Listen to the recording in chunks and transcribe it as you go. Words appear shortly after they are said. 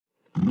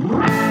This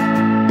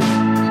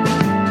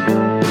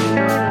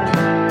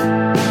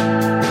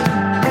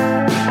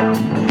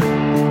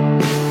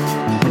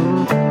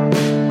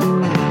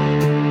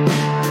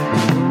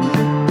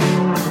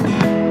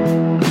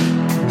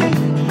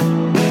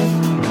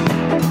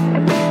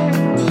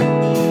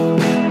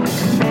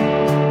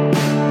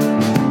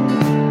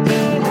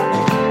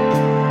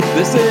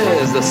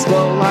is the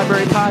SCLO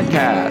Library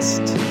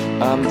Podcast.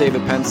 I'm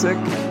David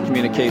Pensick,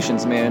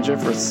 Communications Manager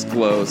for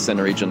SCLO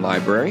Center Region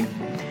Library.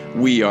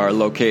 We are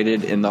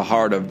located in the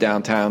heart of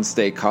downtown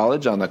State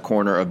College on the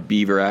corner of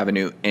Beaver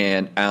Avenue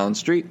and Allen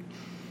Street.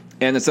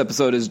 And this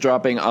episode is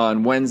dropping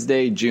on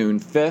Wednesday,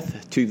 June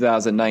 5th,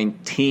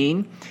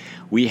 2019.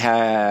 We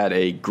had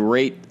a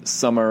great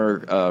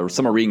summer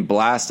reading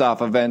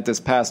blast-off event this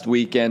past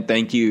weekend.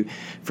 Thank you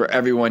for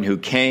everyone who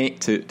came.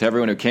 To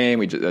everyone who came,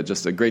 we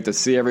just great to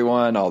see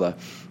everyone. All the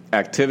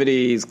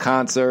activities,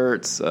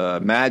 concerts,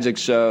 magic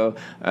show.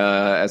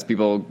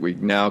 We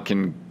now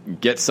can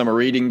get summer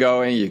reading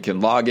going. You can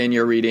log in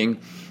your reading.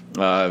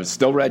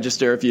 Still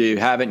register if you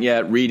haven't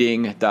yet.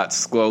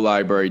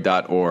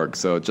 Reading.sclolibrary.org.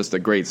 So just a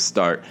great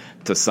start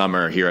to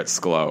summer here at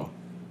SCLO.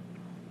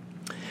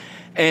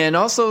 And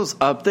also,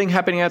 a thing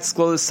happening at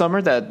SCLO this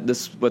summer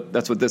that's what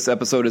this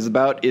episode is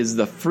about is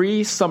the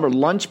free summer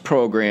lunch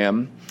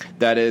program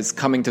that is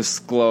coming to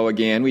SCLO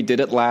again. We did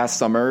it last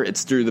summer.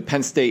 It's through the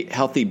Penn State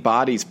Healthy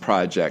Bodies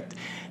Project.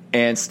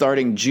 And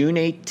starting June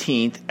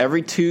 18th,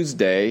 every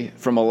Tuesday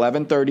from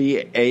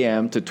 11:30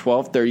 a.m. to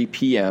 12:30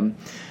 p.m.,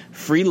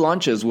 free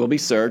lunches will be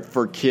served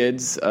for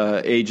kids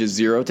ages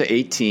 0 to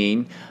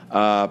 18.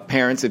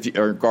 Parents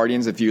or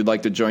guardians, if you'd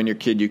like to join your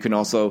kid, you can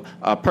also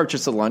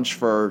purchase a lunch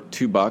for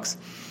 $2.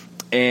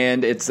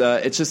 And it's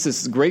just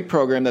this great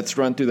program that's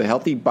run through the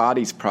Healthy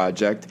Bodies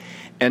Project.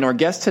 And our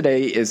guest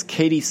today is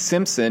Katie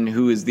Simpson,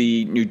 who is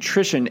the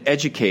nutrition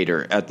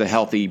educator at the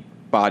Healthy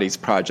Bodies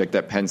Project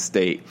at Penn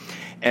State.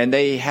 And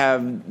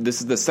this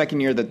is the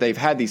second year that they've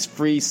had these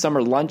free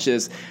summer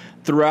lunches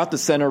throughout the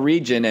center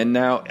region, and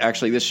now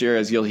actually this year,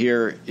 as you'll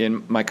hear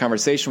in my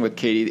conversation with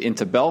Katie,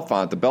 into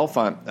Bellefonte. The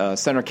Bellefonte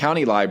Center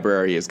County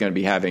Library is going to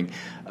be having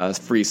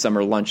free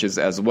summer lunches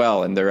as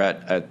well, and they're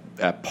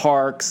at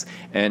parks,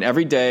 and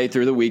every day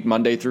through the week,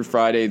 Monday through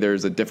Friday,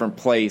 there's a different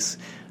place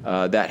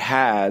that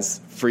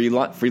has free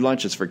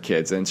lunches for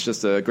kids, and it's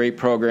just a great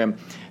program.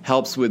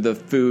 Helps with the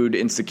food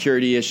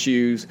insecurity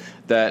issues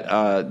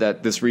that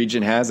this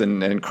region has,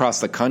 and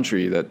across the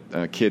country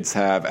that kids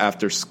have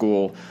after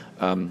school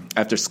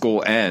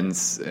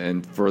ends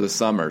and for the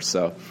summer.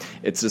 So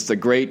it's just a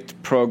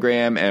great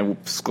program,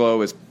 and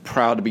SCLO is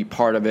proud to be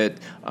part of it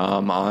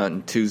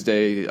on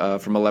Tuesday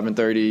from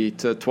 11:30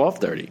 to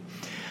 12:30.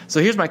 So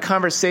here's my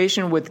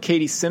conversation with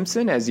Katie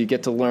Simpson as you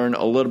get to learn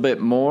a little bit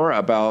more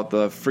about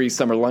the free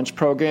summer lunch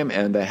program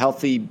and the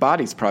Healthy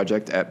Bodies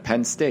Project at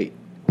Penn State.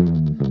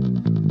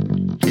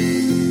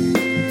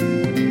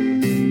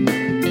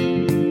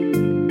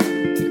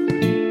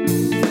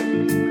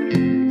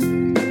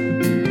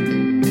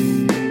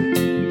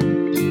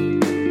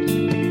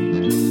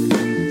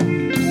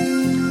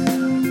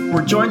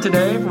 We're joined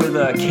today with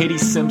Katie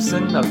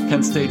Simpson of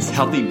Penn State's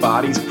Healthy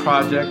Bodies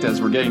Project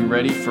as we're getting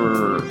ready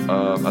for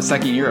a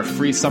second year of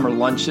free summer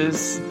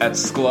lunches at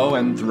SCLO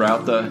and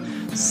throughout the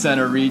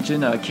center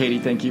region. Katie,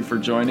 thank you for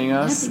joining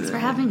us. Yeah, thanks for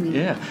having me.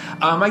 Yeah.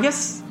 I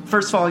guess,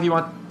 first of all, you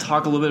want to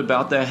talk a little bit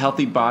about the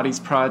Healthy Bodies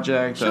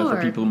Project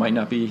for people who might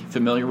not be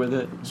familiar with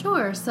it?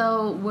 Sure.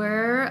 So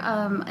we're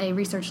a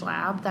research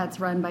lab that's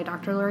run by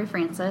Dr. Lori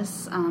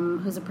Francis,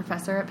 who's a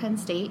professor at Penn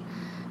State.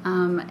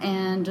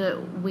 And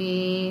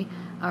we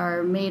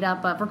are made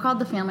up of, we're called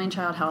the Family and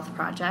Child Health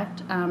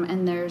Project,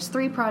 and there's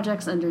 3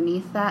 projects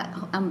underneath that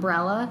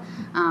umbrella,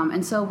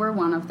 and so we're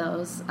one of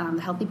those,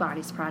 the Healthy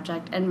Bodies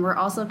Project, and we're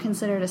also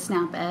considered a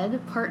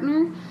SNAP-Ed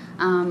partner,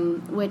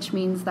 which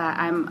means that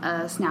I'm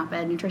a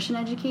SNAP-Ed nutrition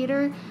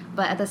educator,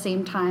 but at the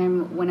same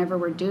time, whenever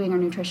we're doing our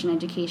nutrition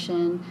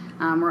education,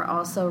 we're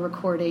also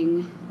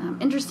recording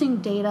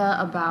interesting data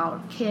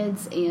about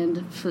kids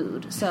and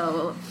food,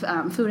 so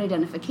food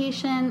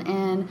identification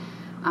and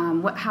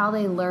how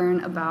they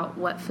learn about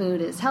what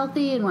food is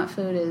healthy and what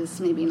food is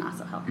maybe not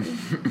so healthy.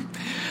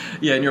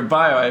 Yeah, in your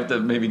bio, I have to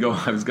maybe go,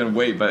 I was going to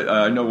wait, but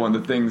I know one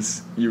of the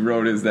things you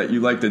wrote is that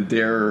you like to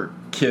dare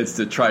kids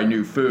to try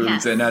new foods.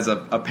 Yes. And as a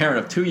parent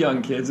of 2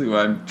 young kids who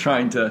I'm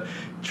trying to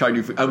try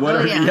new food, what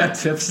are your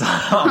tips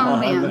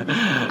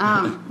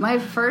on? My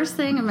first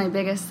thing and my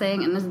biggest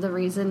thing, and this is the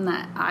reason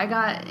that I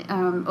got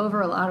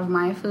over a lot of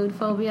my food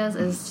phobias,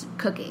 is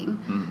cooking.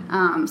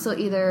 So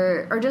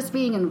or just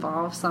being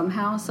involved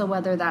somehow. So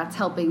whether that's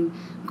helping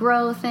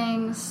grow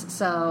things,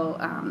 so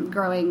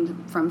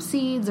growing from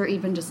seeds, or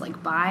even just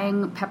like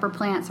buying pepper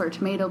plants or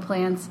tomato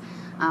plants,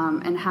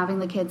 and having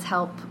the kids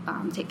help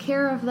take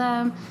care of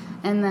them.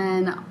 And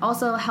then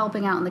also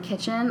helping out in the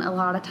kitchen. A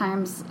lot of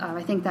times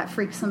I think that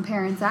freaks some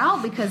parents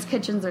out because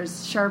kitchens are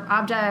sharp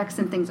objects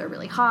and things are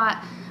really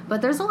hot.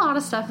 But there's a lot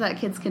of stuff that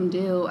kids can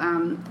do.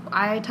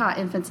 I taught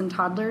infants and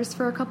toddlers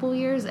for a couple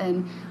years,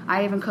 and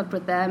I even cooked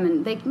with them.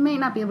 And they may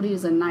not be able to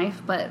use a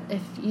knife, but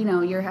if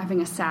you're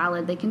having a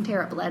salad, they can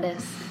tear up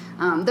lettuce.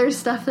 There's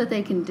stuff that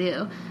they can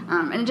do,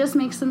 and it just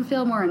makes them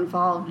feel more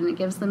involved, and it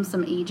gives them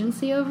some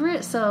agency over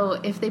it. So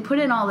if they put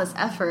in all this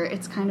effort,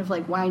 it's kind of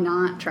like, why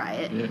not try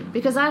it? Yeah.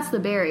 Because that's the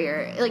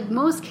barrier. Like,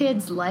 most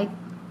kids like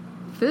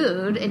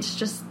food, it's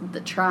just the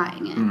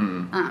trying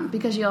it.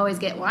 Because you always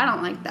get, well, I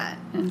don't like that.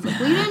 And it's like,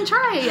 well, you didn't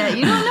try it yet.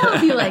 You don't know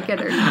if you like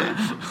it or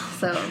not.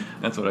 So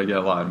that's what I get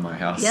a lot in my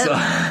house. Yep.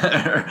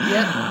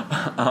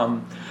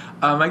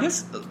 I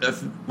guess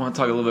if you want to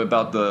talk a little bit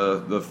about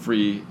the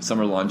free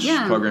summer lunch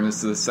program. This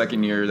is the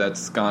second year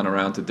that's gone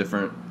around to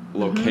different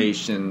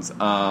locations.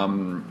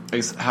 I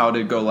guess, how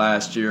did it go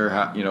last year?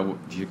 How,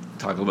 you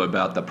talk a little bit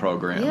about the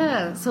program.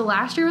 Yeah, so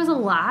last year was a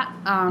lot,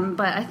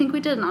 but I think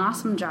we did an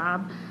awesome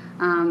job.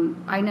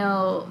 I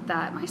know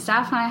that my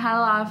staff and I had a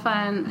lot of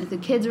fun. The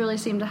kids really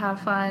seemed to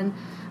have fun.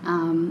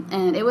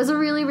 And it was a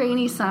really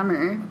rainy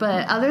summer.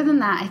 But other than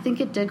that, I think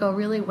it did go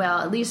really well,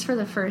 at least for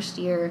the first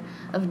year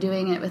of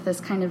doing it with this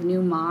kind of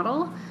new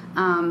model.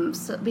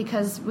 So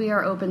because we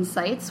are open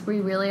sites, we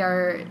really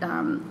are,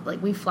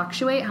 we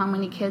fluctuate how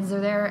many kids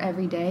are there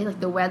every day. Like,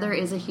 the weather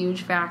is a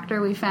huge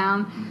factor, we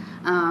found.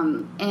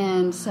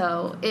 And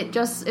so it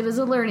was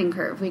a learning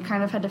curve. We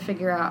kind of had to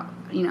figure out,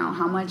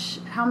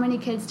 how many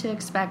kids to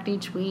expect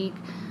each week,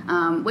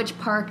 which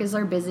park is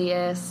our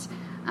busiest,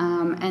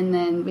 and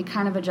then we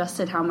kind of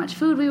adjusted how much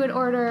food we would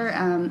order,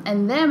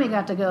 and then we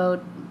got to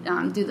go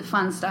do the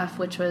fun stuff,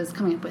 which was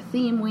coming up with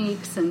theme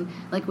weeks, and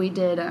like we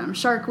did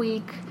Shark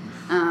Week.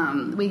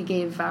 We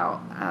gave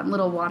out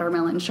little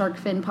watermelon shark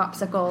fin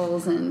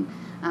popsicles, and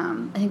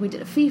I think we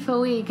did a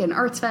FIFA week and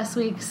Arts Fest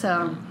week.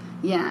 So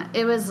yeah,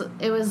 it was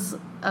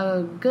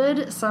a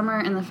good summer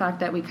in the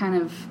fact that we kind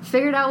of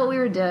figured out what we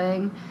were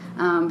doing,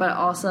 but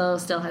also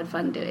still had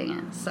fun doing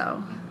it.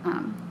 So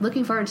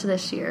looking forward to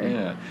this year.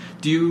 Yeah.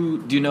 Do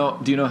you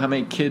know how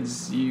many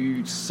kids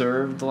you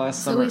served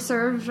last summer? So we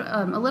served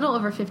a little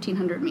over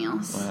 1,500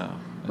 meals. Wow.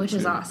 Which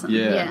is awesome.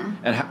 Yeah.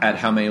 And at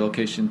how many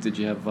locations did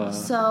you have?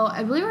 So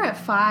I believe we're at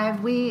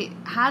 5. We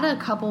had a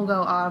couple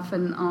go off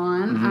and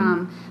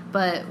on,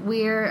 but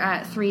we're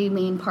at 3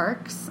 main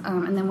parks,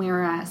 and then we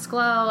were at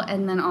SCLO,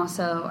 and then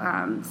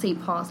also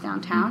St. Paul's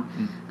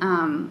downtown.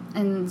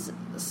 And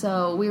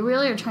so we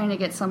really are trying to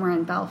get somewhere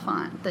in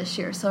Bellefonte this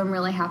year. So I'm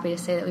really happy to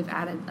say that we've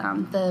added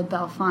the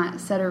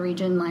Bellefonte Center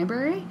Region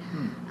Library,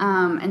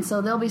 and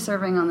so they'll be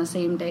serving on the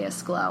same day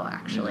as SCLO,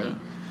 actually.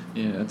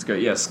 Yeah, that's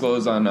great. Yeah,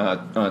 SCLO's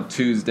on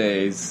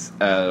Tuesdays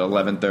at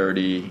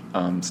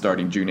 11:30,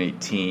 starting June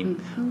 18th.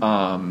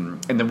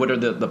 And then what are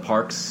the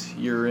parks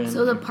you're in?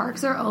 So the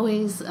parks are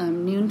always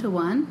noon to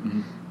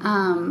 1.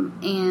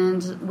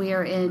 And we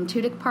are in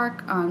Tudyk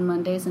Park on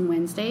Mondays and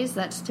Wednesdays.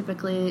 That's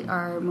typically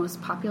our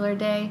most popular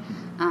day.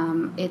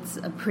 It's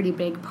a pretty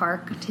big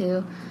park,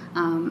 too.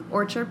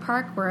 Orchard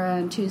Park, we're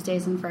on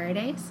Tuesdays and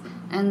Fridays.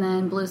 And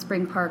then Blue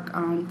Spring Park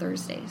on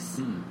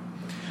Thursdays.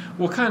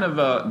 What kind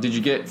of did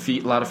you get a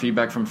lot of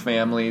feedback from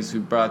families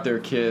who brought their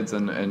kids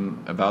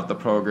and about the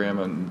program,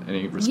 and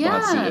any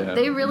response? Yeah,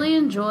 they really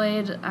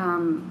enjoyed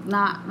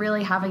not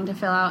really having to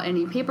fill out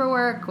any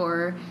paperwork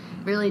or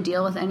really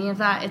deal with any of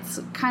that.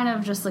 It's kind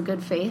of just a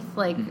good faith.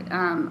 Like,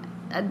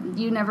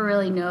 you never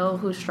really know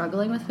who's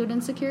struggling with food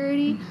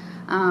insecurity.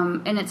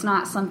 And it's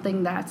not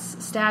something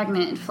that's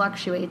stagnant. It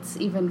fluctuates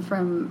even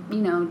from,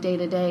 day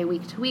to day,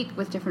 week to week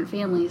with different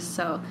families.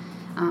 So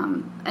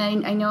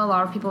I know a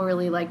lot of people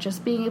really like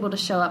just being able to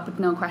show up with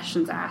no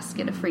questions asked,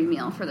 get a free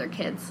meal for their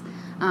kids.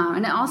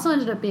 And it also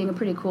ended up being a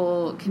pretty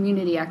cool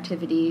community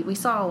activity. We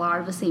saw a lot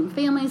of the same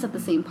families at the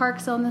same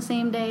parks on the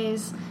same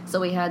days. So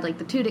we had like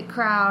the Tudyk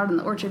crowd and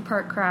the Orchard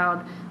Park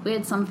crowd. We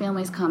had some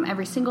families come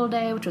every single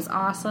day, which was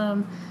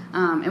awesome.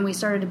 And we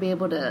started to be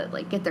able to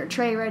like get their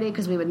tray ready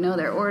because we would know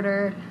their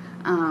order.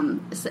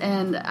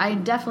 And I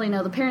definitely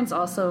know the parents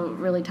also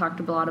really talked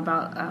a lot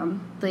about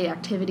the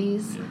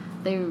activities. Yeah.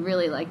 They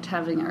really liked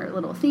having our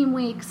little theme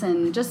weeks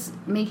and just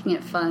making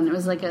it fun. It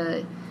was like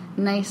a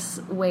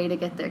nice way to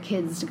get their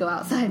kids to go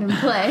outside and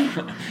play.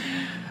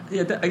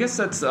 Yeah, I guess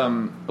that's a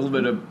little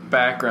bit of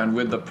background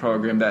with the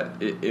program,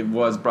 that it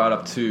was brought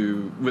up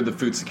with the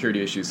food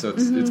security issue. So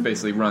it's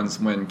basically runs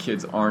when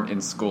kids aren't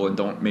in school and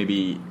don't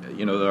maybe,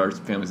 there are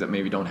families that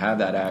maybe don't have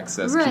that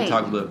access. Right. Can you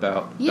talk a little bit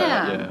about that?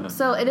 Yeah.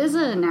 So it is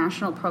a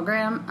national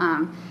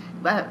program.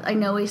 But I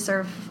know we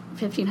served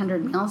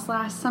 1,500 meals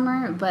last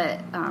summer,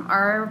 but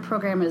our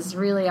program is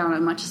really on a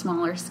much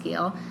smaller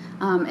scale.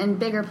 In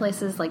bigger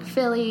places like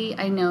Philly,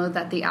 I know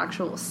that the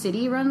actual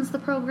city runs the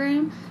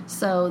program,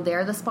 so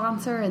they're the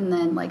sponsor, and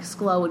then like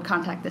SCLO would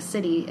contact the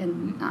city,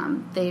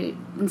 and they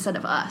instead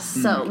of us.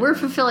 So we're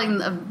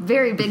fulfilling a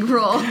very big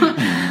role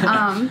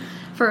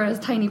for a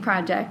tiny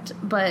project.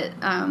 But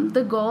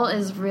the goal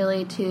is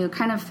really to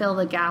kind of fill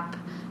the gap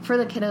for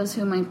the kiddos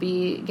who might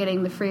be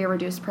getting the free or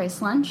reduced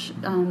price lunch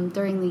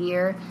during the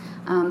year.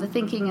 The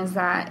thinking is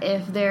that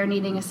if they're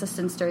needing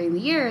assistance during the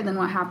year, then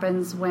what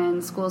happens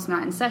when school's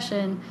not in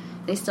session?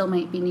 They still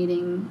might be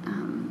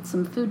needing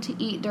some food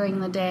to eat during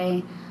the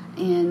day.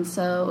 And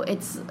so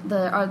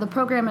the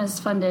program is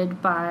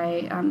funded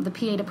by the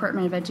PA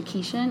Department of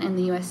Education and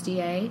the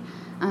USDA.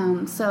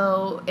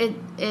 So it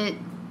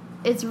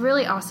it's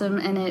really awesome,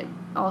 and it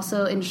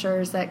also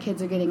ensures that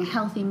kids are getting a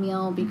healthy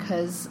meal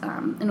because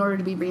in order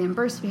to be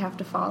reimbursed, we have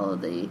to follow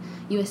the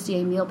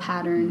USDA meal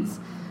patterns.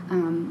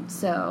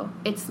 So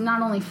it's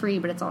not only free,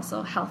 but it's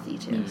also healthy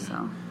too.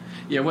 So,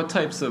 what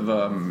types of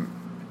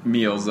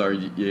meals are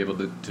you able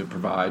to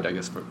provide, I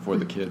guess, for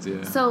the kids?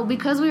 Yeah. So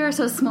because we are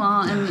so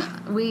small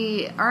and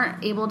we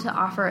aren't able to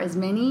offer as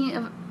many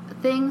of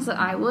things that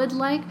I would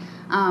like,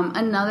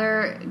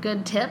 another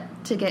good tip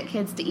to get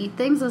kids to eat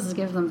things is to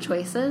give them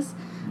choices.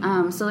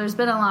 So there's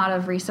been a lot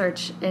of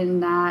research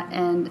in that,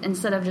 and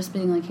instead of just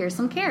being like, here's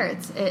some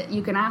carrots,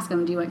 you can ask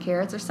them, do you want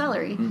carrots or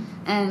celery?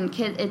 And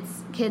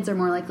kids are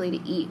more likely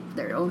to eat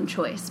their own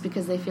choice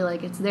because they feel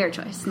like it's their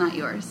choice, not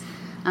yours.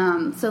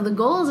 So the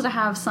goal is to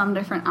have some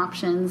different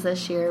options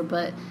this year,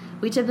 but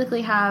we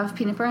typically have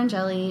peanut butter and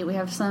jelly, we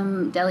have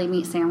some deli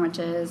meat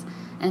sandwiches,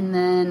 and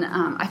then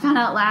I found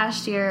out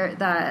last year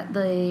that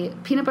the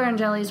peanut butter and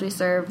jellies we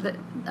serve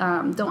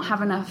don't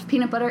have enough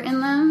peanut butter in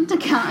them to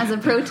count as a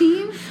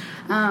protein.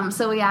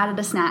 So we added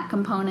a snack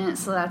component,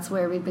 so that's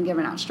where we've been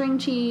giving out string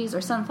cheese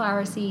or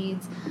sunflower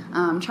seeds,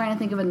 trying to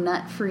think of a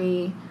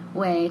nut-free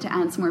way to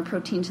add some more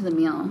protein to the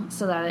meal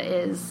so that it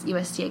is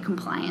USDA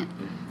compliant.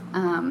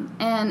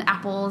 And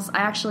apples. I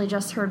actually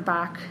just heard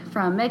back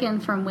from Megan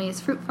from Wave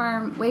Fruit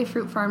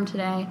Farm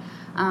today.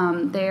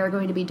 They are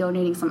going to be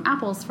donating some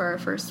apples for our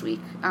first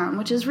week,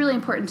 which is really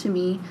important to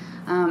me.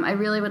 I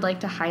really would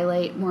like to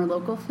highlight more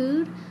local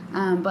food,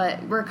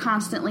 but we're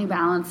constantly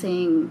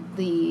balancing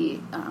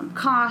the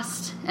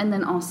cost and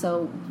then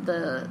also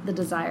the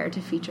desire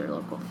to feature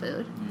local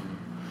food.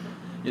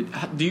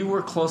 Do you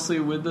work closely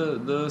with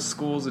the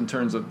schools in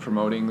terms of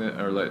promoting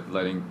or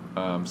letting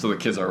so the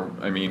kids are?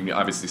 I mean,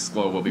 obviously,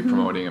 SCLO will be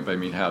promoting it, but I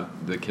mean, how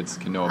the kids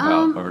can know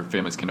about or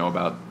families can know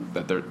about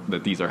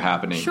that these are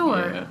happening.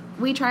 Sure, yeah.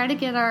 We try to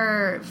get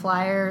our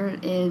flyer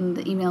in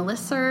the email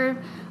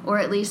listserv, or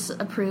at least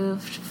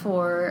approved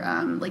for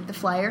like the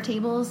flyer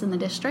tables in the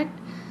district.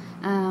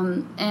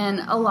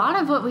 And a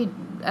lot of what we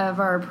of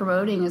our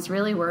promoting is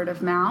really word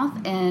of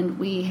mouth, and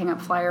we hang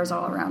up flyers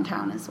all around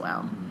town as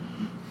well.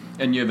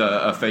 And you have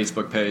a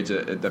Facebook page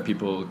that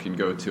people can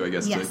go to, I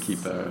guess, yes. to keep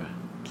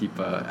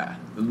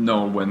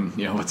know when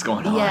what's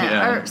going on.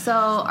 Yeah. So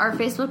our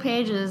Facebook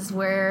page is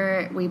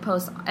where we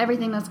post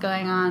everything that's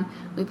going on.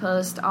 We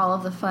post all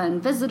of the fun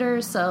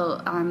visitors.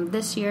 So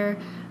this year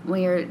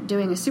we are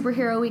doing a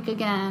superhero week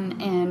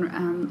again,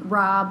 and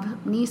Rob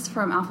Neese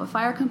from Alpha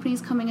Fire Company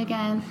is coming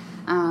again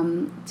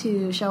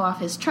to show off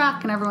his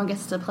truck, and everyone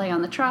gets to play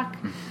on the truck,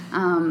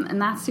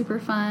 and that's super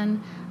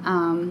fun.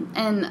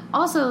 And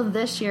also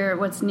this year,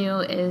 what's new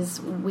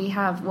is we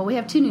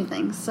have two new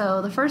things.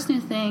 So the first new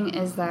thing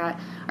is that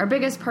our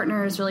biggest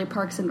partner is really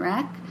Parks and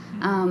Rec.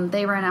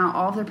 They rent out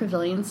all of their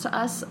pavilions to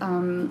us,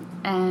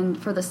 and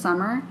for the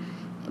summer,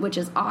 which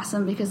is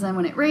awesome because then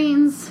when it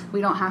rains,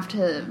 we don't have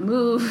to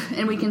move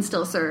and we can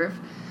still serve.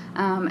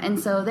 And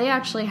so they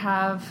actually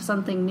have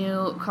something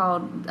new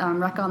called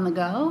Rec on the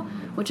Go,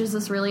 which is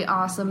this really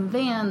awesome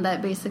van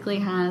that basically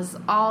has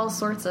all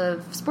sorts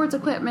of sports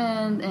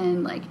equipment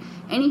and like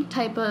any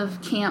type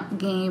of camp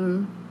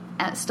game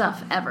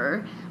stuff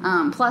ever,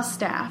 plus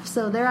staff.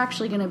 So they're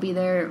actually going to be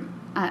there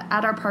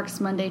at our parks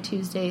Monday,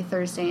 Tuesday,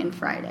 Thursday, and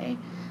Friday,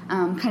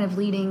 kind of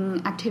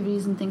leading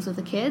activities and things with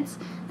the kids.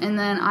 And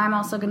then I'm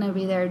also going to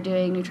be there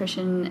doing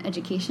nutrition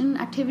education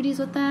activities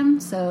with them,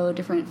 so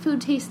different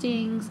food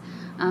tastings,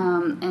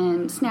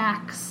 and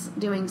snacks,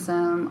 doing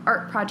some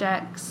art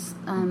projects,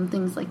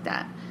 things like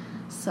that.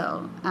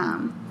 So,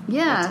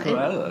 yeah. That's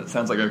cool. It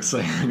sounds like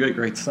a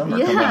great summer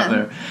coming out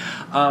there.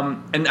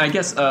 And I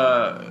guess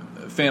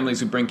families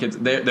who bring kids,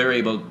 they're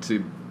able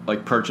to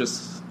like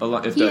purchase a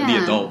lot if the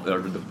adult or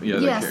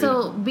the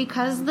so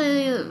because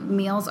the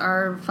meals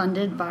are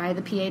funded by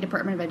the PA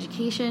Department of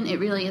Education, it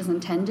really is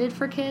intended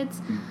for kids.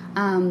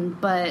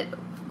 But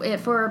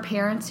for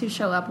parents who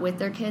show up with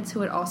their kids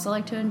who would also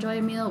like to enjoy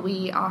a meal,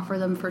 we offer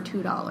them for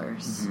 $2.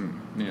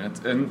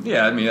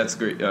 I mean that's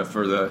great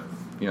for the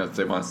if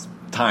they want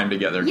time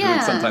together.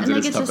 Yeah, sometimes and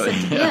it is tough. They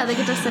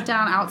get to sit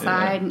down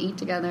outside and eat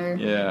together.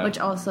 Yeah. Which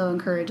also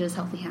encourages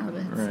healthy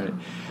habits. Right. So.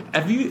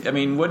 Have you? I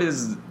mean, what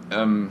is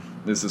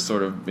this is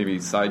sort of maybe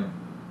side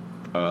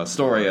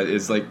story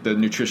is like the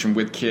nutrition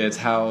with kids.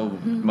 How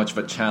much of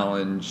a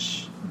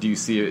challenge do you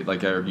see it?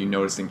 Like, are you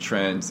noticing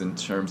trends in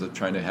terms of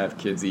trying to have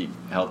kids eat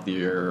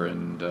healthier?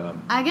 And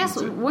I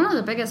guess one of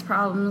the biggest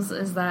problems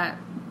is that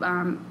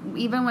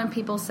even when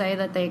people say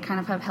that they kind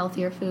of have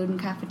healthier food in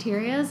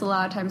cafeterias, a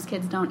lot of times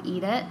kids don't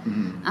eat it.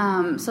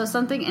 So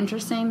something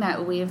interesting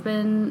that we've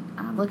been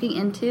looking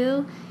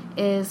into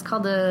is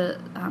called the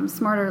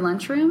Smarter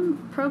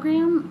Lunchroom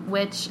program,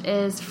 which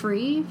is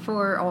free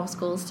for all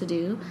schools to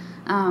do.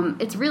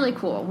 It's really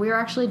cool. We're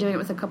actually doing it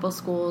with a couple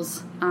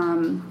schools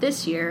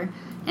this year,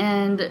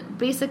 and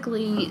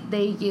basically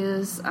they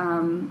use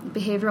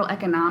behavioral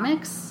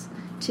economics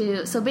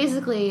so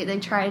basically they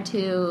try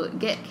to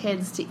get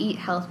kids to eat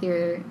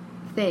healthier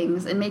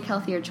things and make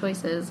healthier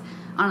choices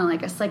on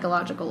like a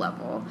psychological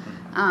level.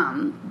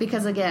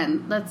 Because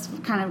again, that's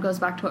kind of goes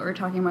back to what we were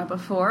talking about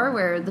before,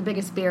 where the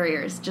biggest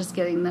barrier is just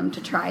getting them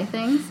to try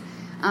things.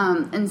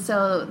 And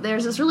so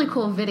there's this really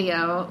cool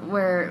video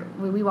where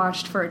we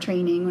watched for a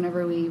training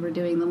whenever we were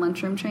doing the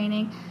lunchroom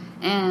training.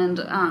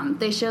 And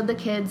they showed the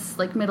kids,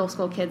 like middle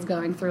school kids,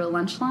 going through a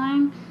lunch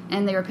line,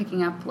 and they were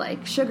picking up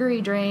like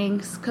sugary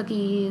drinks,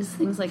 cookies,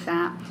 things like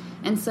that.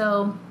 And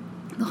so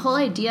the whole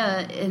idea,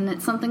 and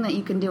it's something that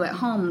you can do at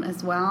home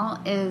as well,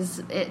 is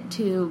it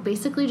to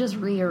basically just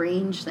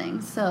rearrange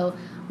things. So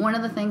one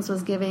of the things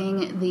was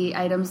giving the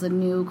items a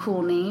new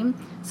cool name.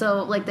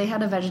 So like they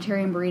had a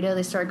vegetarian burrito,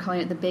 they started calling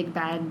it the Big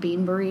Bad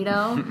Bean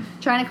Burrito,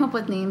 trying to come up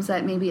with names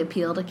that maybe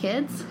appeal to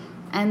kids.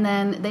 And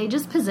then they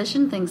just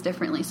positioned things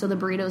differently. So the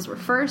burritos were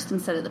first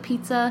instead of the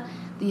pizza.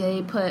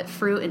 They put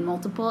fruit in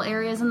multiple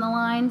areas in the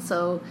line.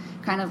 So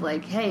kind of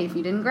like, hey, if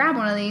you didn't grab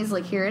one of these,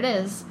 like here it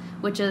is,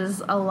 which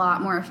is a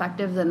lot more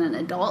effective than an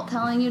adult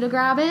telling you to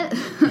grab it.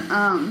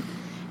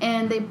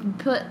 And they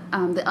put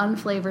the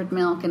unflavored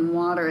milk and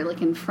water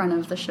like in front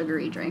of the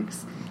sugary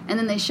drinks. And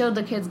then they showed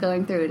the kids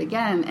going through it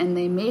again, and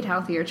they made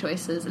healthier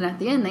choices. And at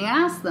the end, they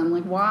asked them,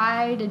 like,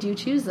 why did you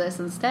choose this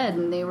instead?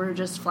 And they were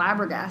just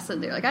flabbergasted.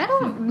 They're like, I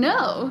don't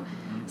know.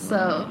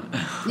 So,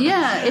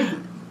 yeah,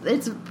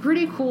 it's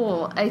pretty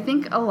cool. I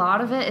think a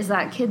lot of it is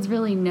that kids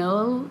really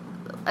know,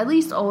 at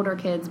least older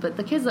kids, but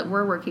the kids that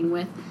we're working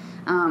with,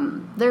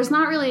 there's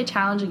not really a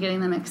challenge of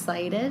getting them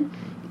excited.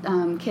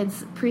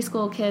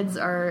 Preschool kids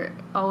are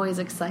always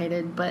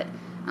excited, but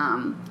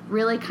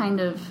really kind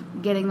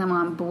of getting them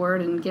on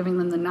board and giving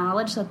them the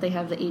knowledge that they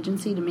have the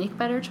agency to make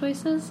better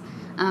choices.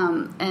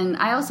 And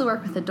I also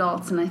work with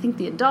adults, and I think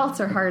the adults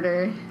are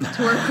harder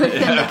to work with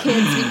than the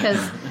kids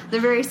because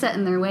they're very set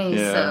in their ways.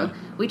 Yeah. So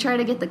we try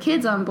to get the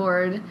kids on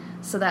board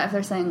so that if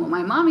they're saying, well,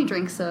 my mommy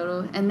drinks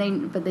soda,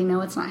 but they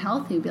know it's not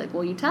healthy, you'd be like,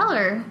 well, you tell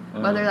her,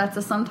 whether that's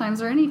a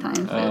sometimes or anytime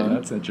food. Oh,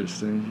 that's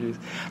interesting. Jeez.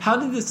 How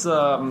did this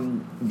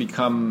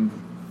become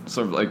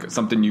sort of like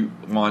something you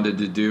wanted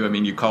to do? I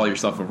mean, you call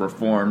yourself a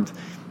reformed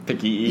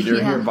picky eater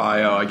in your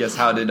bio. I guess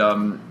how did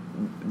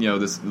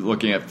this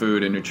looking at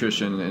food and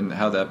nutrition and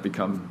how that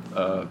become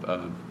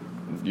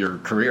your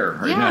career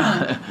right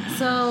now?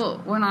 So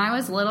when I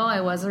was little,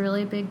 I was a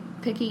really big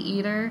picky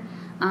eater.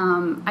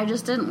 I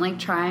just didn't like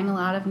trying a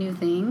lot of new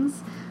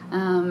things.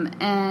 And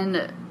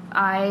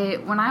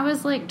when I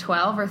was like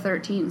 12 or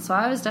 13, so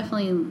I was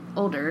definitely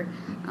older,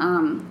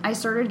 I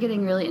started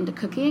getting really into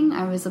cooking.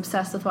 I was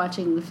obsessed with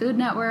watching the Food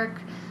Network.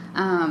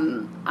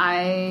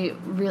 I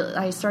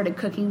started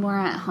cooking more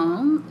at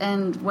home,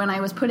 and when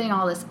I was putting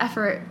all this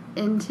effort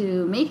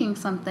into making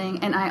something,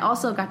 and I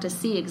also got to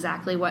see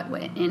exactly what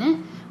went in it,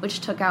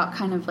 which took out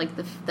kind of like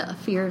the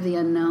fear of the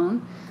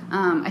unknown.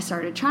 I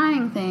started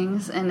trying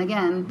things, and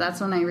again, that's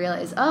when I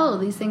realized, oh,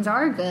 these things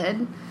are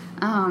good.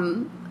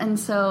 And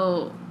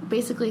so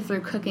basically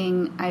through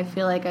cooking, I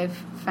feel like I've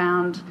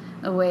found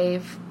a way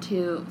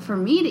for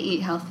me to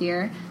eat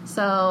healthier.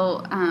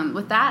 So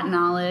with that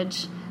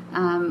knowledge,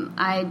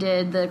 I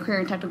did the Career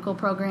and Technical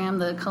program,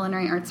 the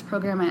Culinary Arts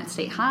program at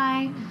State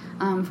High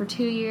for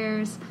 2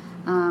 years.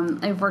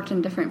 I've worked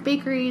in different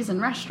bakeries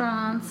and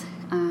restaurants.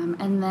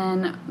 And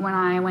then when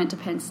I went to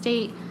Penn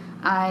State,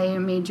 I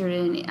majored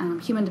in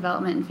Human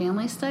Development and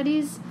Family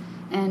Studies.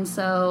 And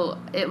so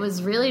it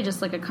was really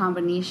just like a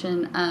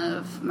combination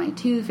of my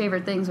two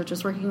favorite things, which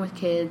was working with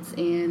kids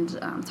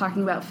and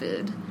talking about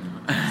food.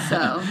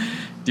 So,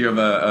 do you have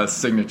a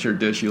signature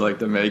dish you like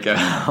to make at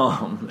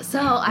home? So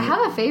I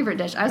have a favorite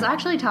dish. I was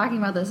actually talking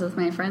about this with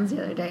my friends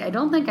the other day. I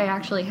don't think I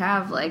actually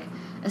have like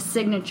a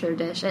signature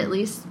dish, at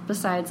least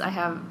besides I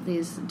have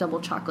these double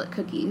chocolate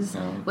cookies,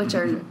 which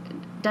are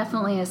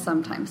definitely a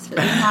sometimes food,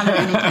 not an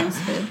anytimes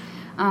food.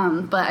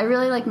 But I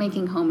really like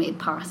making homemade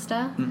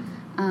pasta.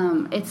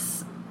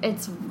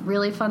 It's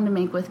really fun to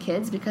make with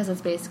kids because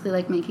it's basically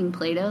like making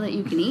Play-Doh that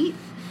you can eat.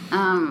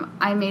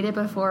 I made it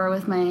before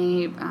with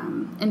my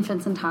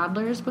infants and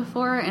toddlers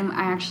before, and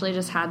I actually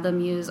just had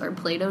them use our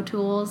Play-Doh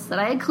tools that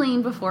I had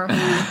cleaned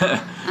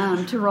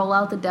beforehand to roll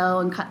out the dough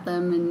and cut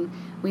them, and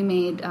we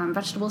made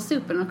vegetable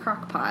soup in a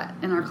crock pot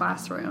in our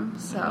classroom.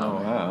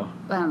 So,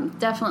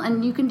 definitely,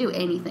 and you can do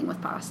anything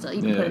with pasta.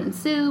 You can put it in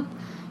soup.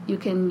 You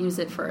can use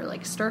it for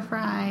like stir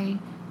fry.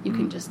 You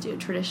can just do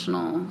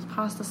traditional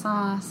pasta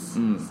sauce.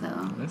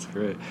 So that's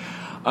great.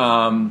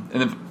 And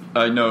then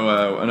I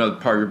know another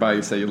part of your bio,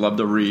 you say you love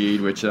to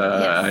read, which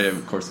I,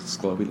 of course, at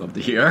School we love to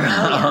hear.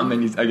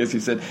 And I guess you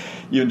said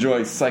you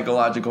enjoy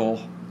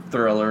psychological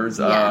thrillers.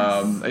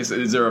 Yes.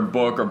 Is there a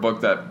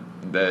book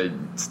that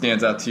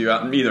stands out to you,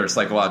 either a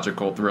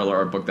psychological thriller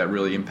or a book that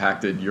really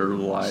impacted your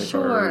life?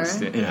 Sure.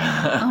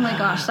 Oh my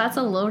gosh, that's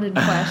a loaded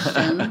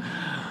question.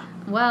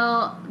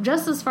 Well,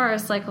 just as far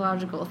as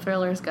psychological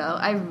thrillers go,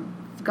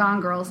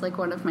 Gone Girl is like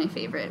one of my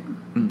favorite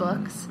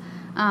books.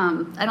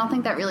 I don't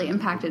think that really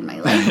impacted my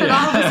life at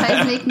all,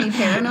 besides make me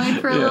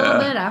paranoid for a little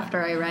bit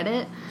after I read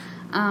it.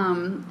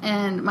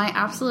 And my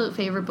absolute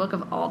favorite book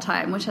of all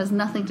time, which has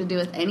nothing to do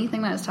with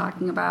anything that I was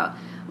talking about,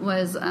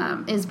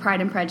 is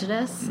Pride and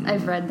Prejudice.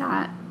 I've read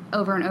that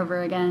over and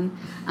over again.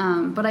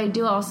 But I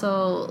do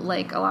also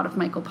like a lot of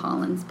Michael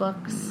Pollan's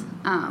books,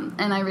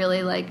 and I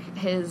really like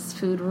his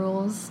Food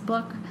Rules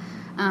book.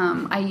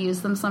 I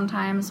use them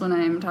sometimes when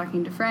I'm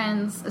talking to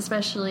friends,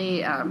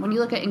 especially when you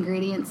look at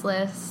ingredients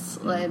lists.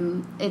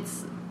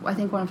 I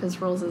think one of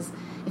his rules is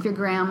if your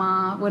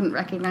grandma wouldn't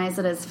recognize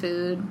it as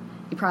food,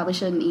 you probably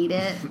shouldn't eat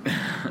it,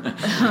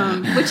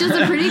 which is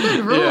a pretty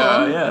good rule.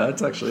 Yeah,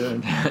 that's actually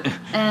it.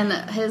 And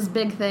his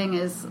big thing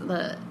is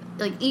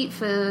eat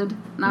food,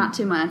 not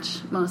too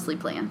much, mostly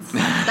plants.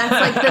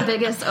 That's like the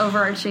biggest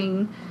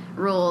overarching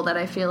rule that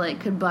I feel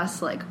like could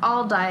bust like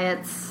all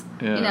diets.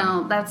 Yeah. You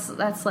know,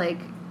 that's like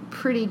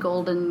pretty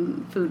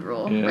golden food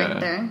rule right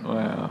there.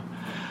 Wow.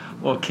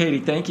 Well, Katie,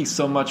 thank you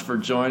so much for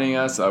joining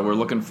us.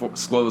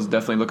 SCLO is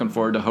definitely looking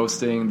forward to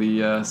hosting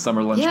the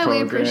summer lunch program.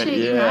 We appreciate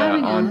you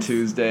having on us.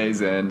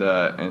 Tuesdays,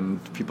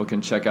 and people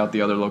can check out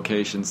the other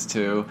locations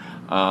too.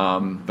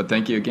 But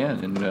thank you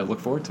again, and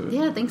look forward to it.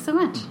 Yeah, thanks so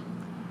much.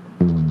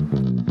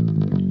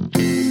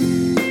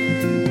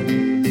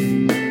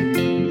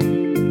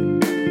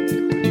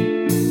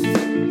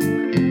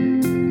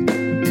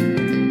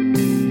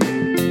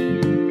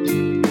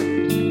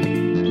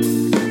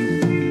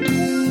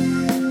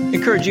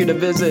 Encourage you to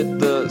visit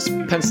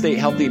the Penn State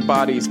Healthy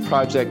Bodies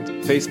Project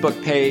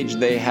Facebook page.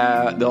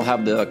 They'll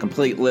have the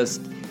complete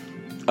list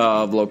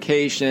of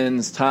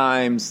locations,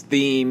 times,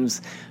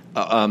 themes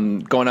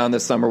going on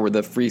this summer where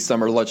the free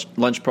summer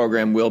lunch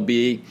program will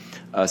be.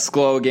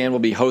 SCLO again will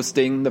be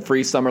hosting the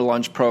free summer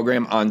lunch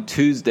program on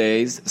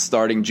Tuesdays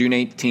starting June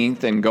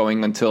 18th and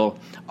going until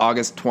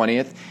August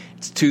 20th.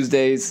 It's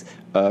Tuesdays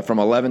from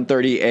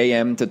 11:30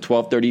 a.m. to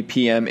 12:30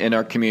 p.m. in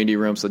our community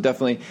room. So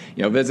definitely,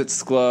 visit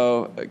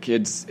SCLO.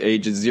 Kids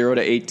ages 0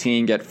 to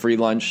 18 get free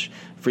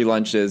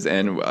lunches.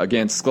 And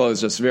again, SCLO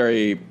is just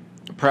very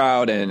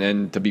proud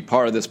and to be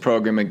part of this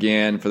program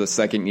again for the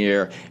second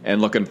year, and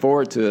looking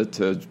forward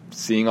to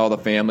seeing all the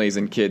families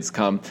and kids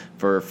come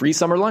for free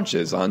summer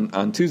lunches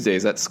on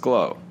Tuesdays at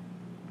SCLO.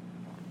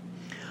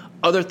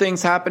 Other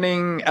things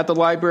happening at the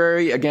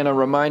library. Again, a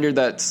reminder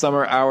that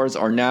summer hours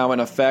are now in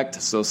effect,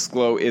 so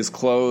SCLO is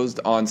closed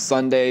on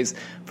Sundays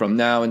from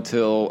now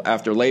until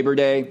after Labor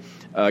Day.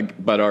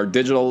 But our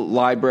digital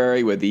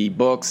library with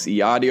e-books,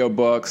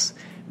 e-audiobooks,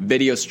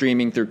 video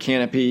streaming through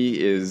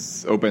Canopy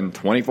is open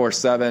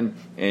 24/7,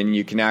 and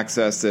you can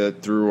access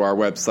it through our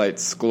website,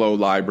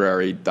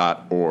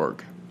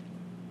 sclolibrary.org.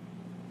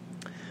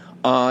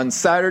 On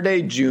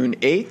Saturday, June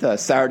 8th,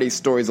 Saturday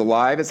Stories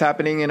Alive is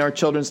happening in our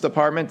children's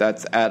department.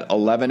 That's at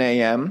 11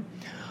 a.m.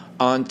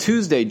 On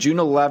Tuesday, June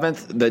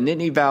 11th, the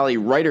Nittany Valley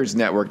Writers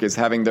Network is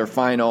having their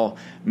final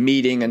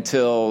meeting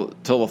until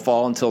the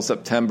fall, until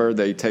September.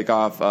 They take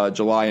off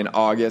July and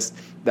August.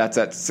 That's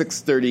at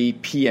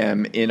 6:30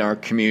 p.m. in our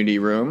community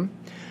room.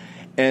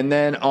 And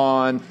then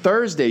on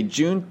Thursday,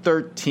 June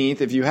 13th,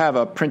 if you have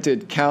a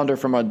printed calendar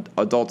from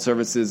Adult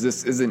Services,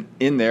 this isn't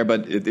in there,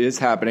 but it is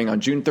happening.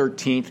 On June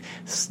 13th,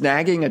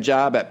 Snagging a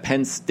Job at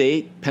Penn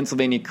State,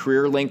 Pennsylvania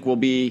Career Link will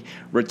be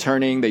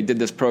returning. They did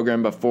this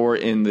program before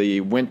in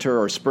the winter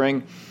or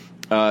spring.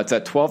 It's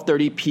at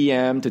 12:30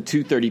 p.m. to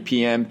 2:30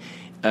 p.m.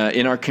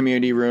 In our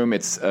community room.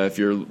 It's if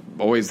you're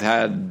always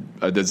had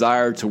a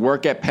desire to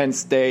work at Penn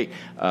State,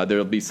 there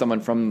will be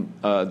someone from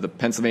the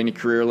Pennsylvania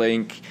Career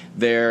Link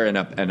there,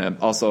 and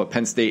also a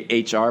Penn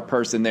State HR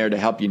person there to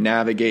help you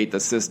navigate the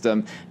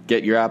system,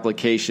 get your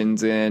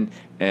applications in,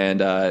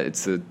 and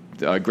it's a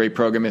great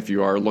program if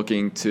you are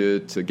looking to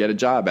get a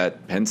job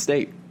at Penn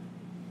State.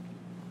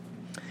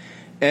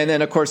 And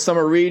then, of course,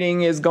 summer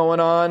reading is going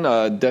on.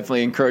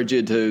 Definitely encourage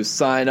you to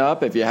sign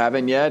up if you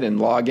haven't yet and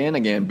log in.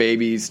 Again,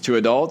 babies to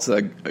adults.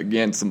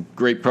 Again, some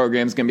great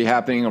programs going to be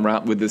happening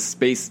around with this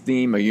space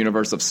theme, A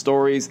Universe of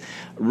Stories,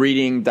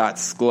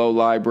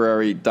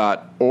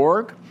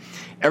 reading.sclolibrary.org.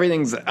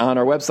 Everything's on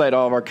our website,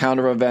 all of our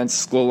calendar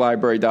events,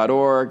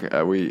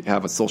 sclolibrary.org. We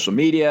have a social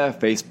media,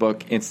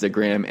 Facebook,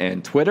 Instagram,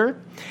 and Twitter.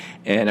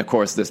 And, of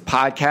course, this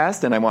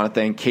podcast. And I want to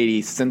thank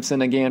Katie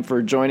Simpson again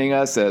for joining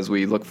us as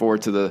we look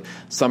forward to the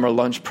summer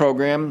lunch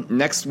program.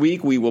 Next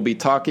week, we will be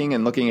talking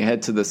and looking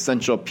ahead to the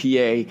Central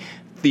PA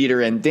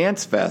Theater and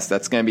Dance Fest.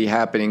 That's going to be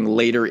happening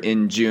later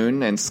in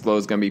June, and SCLO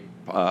is going to be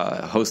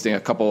hosting a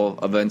couple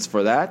events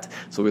for that.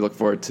 So we look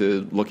forward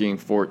to looking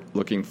forward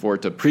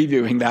to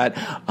previewing that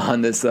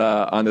on this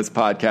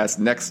podcast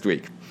next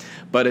week.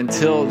 But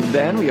until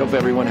then, we hope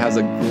everyone has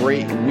a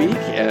great week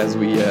as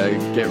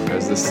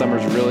the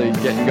summer's really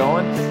getting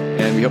going,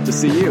 and we hope to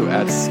see you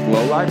at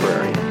SCLO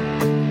Library.